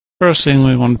First thing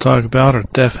we want to talk about are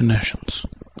definitions.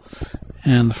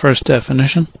 And the first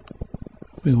definition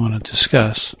we want to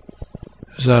discuss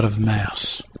is that of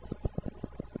mass.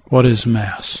 What is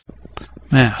mass?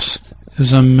 Mass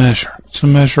is a measure. It's a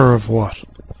measure of what?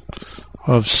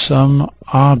 Of some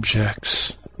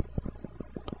object's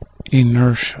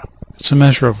inertia. It's a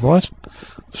measure of what?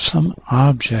 Some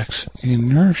object's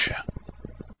inertia.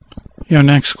 Your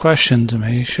next question to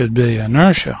me should be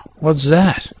inertia. What's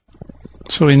that?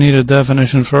 So we need a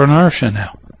definition for inertia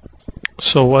now.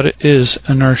 So what is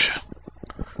inertia?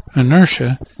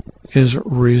 Inertia is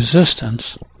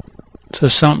resistance to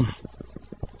something.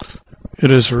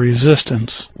 It is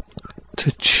resistance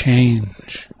to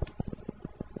change.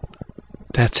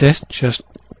 That's it? Just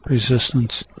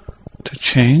resistance to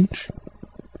change?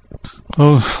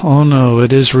 Oh no,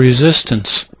 it is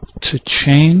resistance to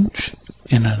change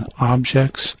in an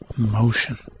object's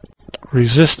motion.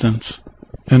 Resistance.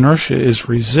 Inertia is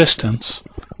resistance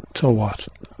to what?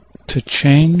 To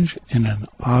change in an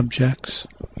object's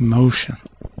motion.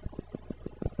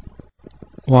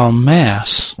 While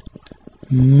mass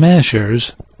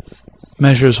measures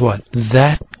what?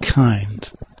 That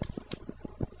kind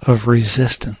of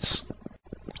resistance.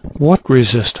 What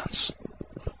resistance?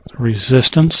 The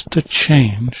resistance to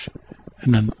change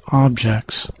in an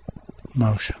object's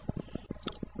motion.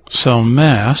 So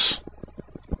mass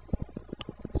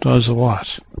does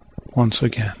what? Once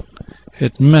again,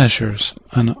 it measures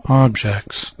an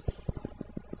object's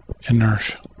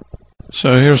inertia.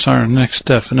 So here's our next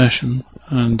definition,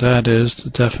 and that is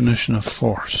the definition of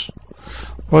force.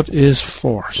 What is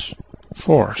force?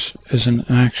 Force is an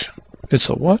action. It's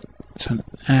a what? It's an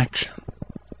action.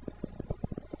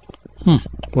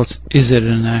 What is it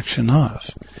an action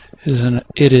of?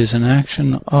 It is an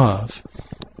action of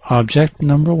object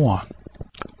number 1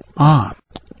 on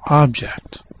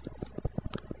object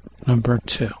number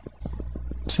 2.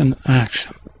 It's an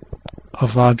action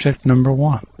of object number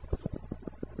 1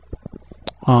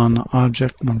 on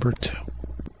object number 2.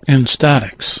 In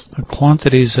statics, the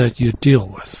quantities that you deal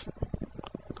with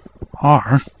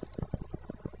are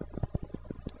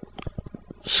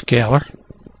scalar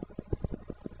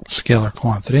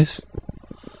quantities.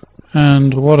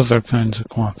 And what other kinds of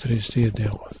quantities do you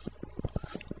deal with?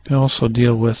 You also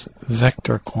deal with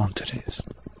vector quantities.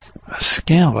 A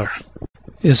scalar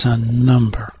is a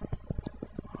number.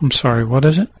 I'm sorry, what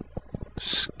is it?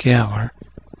 Scalar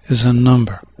is a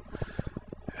number.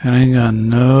 And ain't got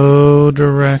no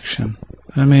direction.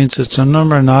 That means it's a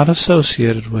number not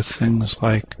associated with things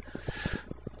like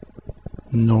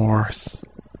north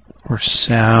or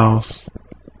south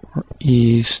or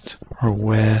east or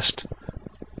west.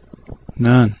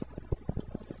 None.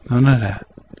 None of that.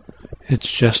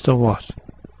 It's just a what?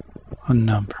 A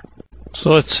number.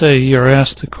 So let's say you're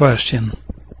asked the question,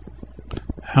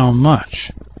 how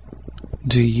much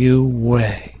do you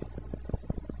weigh?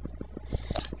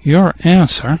 Your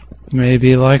answer may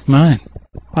be like mine.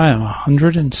 I am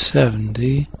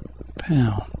 170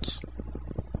 pounds.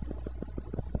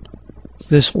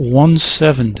 This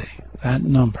 170, that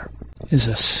number, is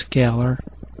a scalar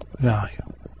value.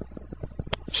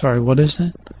 Sorry, what is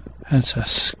that? That's a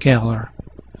scalar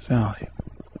value.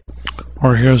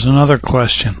 Or here's another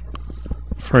question.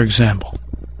 For example,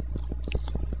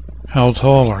 how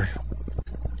tall are you?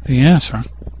 The answer,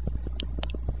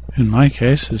 in my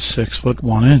case, is 6 foot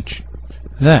 1 inch.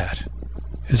 That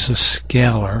is a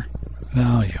scalar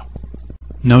value.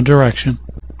 No direction,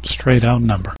 straight out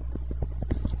number.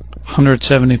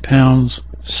 170 pounds,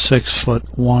 6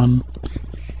 foot 1.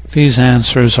 These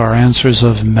answers are answers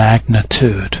of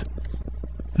magnitude.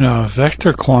 Now, a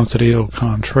vector quantity, au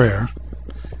contraire,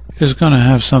 is going to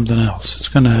have something else. It's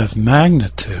going to have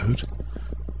magnitude,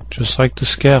 just like the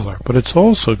scalar, but it's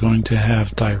also going to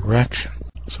have direction.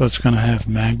 So it's going to have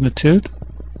magnitude,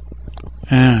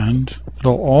 and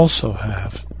it'll also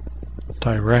have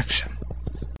direction.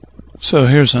 So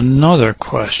here's another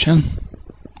question.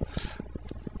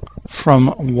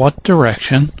 From what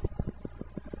direction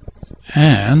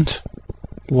and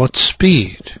what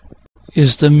speed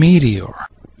is the meteor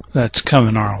that's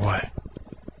coming our way?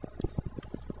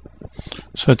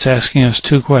 So it's asking us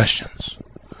two questions.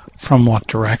 From what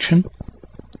direction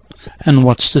and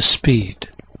what's the speed?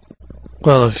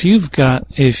 Well, if you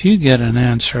get an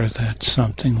answer that's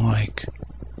something like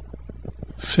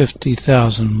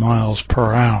 50,000 miles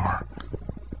per hour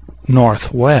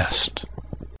northwest,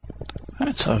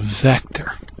 that's a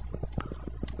vector.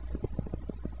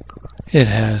 It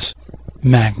has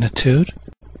magnitude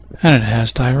and it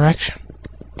has direction.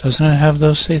 Doesn't it have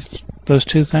those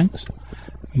two things?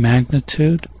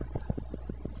 Magnitude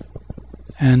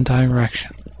and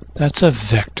direction. That's a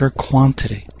vector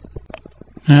quantity.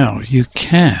 Now you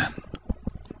can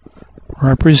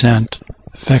represent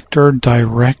vector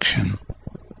direction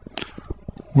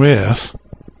with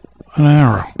an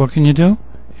arrow. What can you do?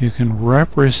 You can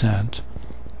represent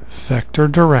vector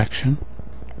direction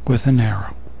with an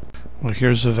arrow. Well,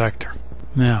 here's a vector.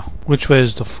 Now, which way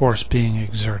is the force being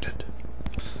exerted?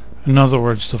 In other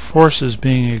words, the force is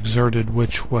being exerted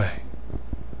which way?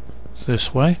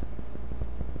 This way?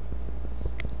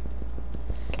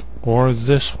 Or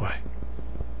this way?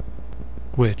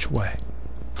 Which way?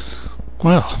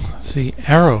 Well, the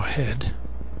arrowhead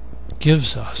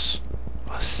gives us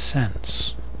a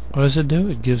sense. What does it do?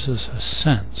 It gives us a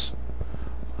sense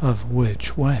of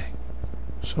which way.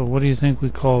 So what do you think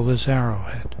we call this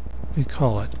arrowhead? We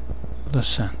call it the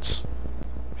sense,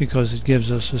 because it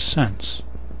gives us a sense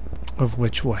of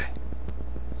which way.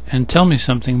 And tell me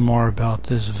something more about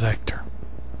this vector.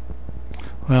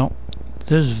 Well,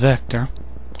 this vector,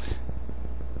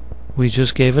 we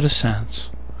just gave it a sense,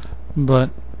 but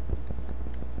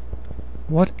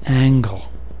what angle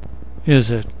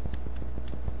is it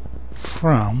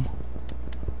from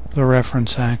the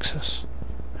reference axis?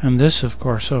 And this, of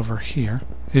course, over here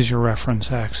is your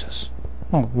reference axis.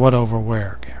 Well, what over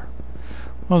where, Gary?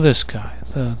 Well, this guy,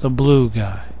 the blue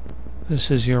guy.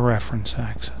 This is your reference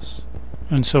axis.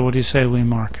 And so what do you say we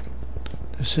mark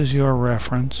it? This is your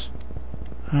reference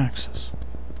axis.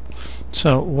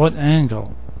 So what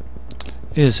angle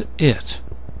is it,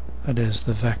 that is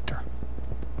the vector,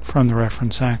 from the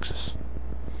reference axis?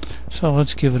 So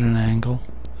let's give it an angle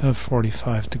of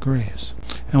 45 degrees.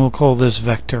 And we'll call this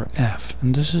vector F.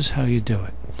 And this is how you do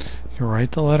it. You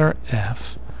write the letter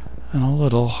F and a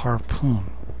little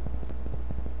harpoon.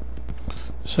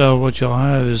 So what you'll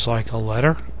have is like a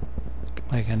letter,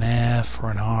 like an F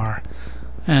or an R,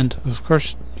 and of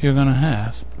course you're going to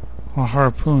have a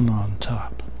harpoon on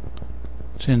top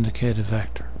to indicate a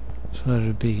vector. So that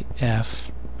would be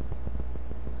F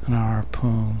and a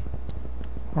harpoon,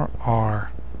 or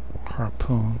R,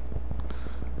 harpoon.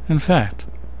 In fact,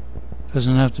 it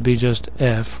doesn't have to be just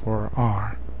F or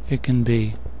R. It can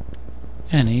be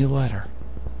any letter.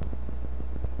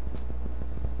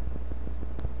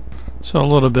 So a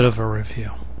little bit of a review.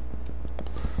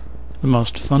 The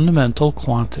most fundamental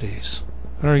quantities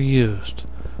that are used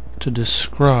to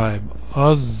describe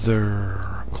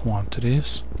other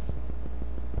quantities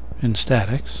in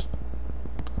statics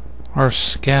are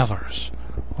scalars,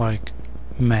 like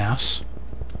mass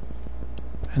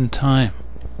and time.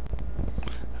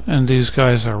 And these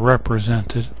guys are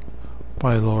represented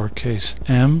by lowercase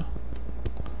m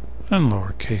and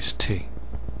lowercase t.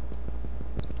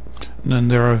 And then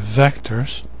there are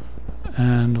vectors,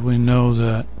 and we know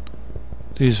that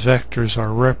these vectors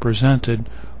are represented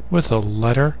with a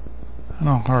letter and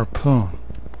a harpoon,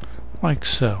 like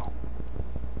so.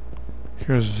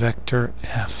 Here's vector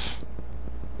F.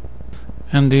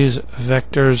 And these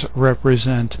vectors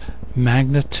represent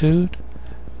magnitude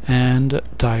and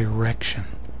direction.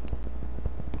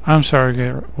 I'm sorry,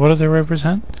 what do they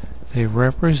represent? They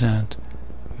represent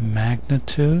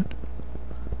magnitude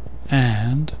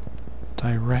and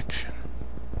direction.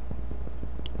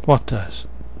 What does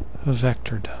a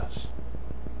vector does?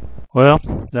 Well,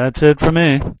 that's it for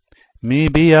me. Me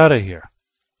be out of here.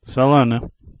 So long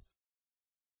now.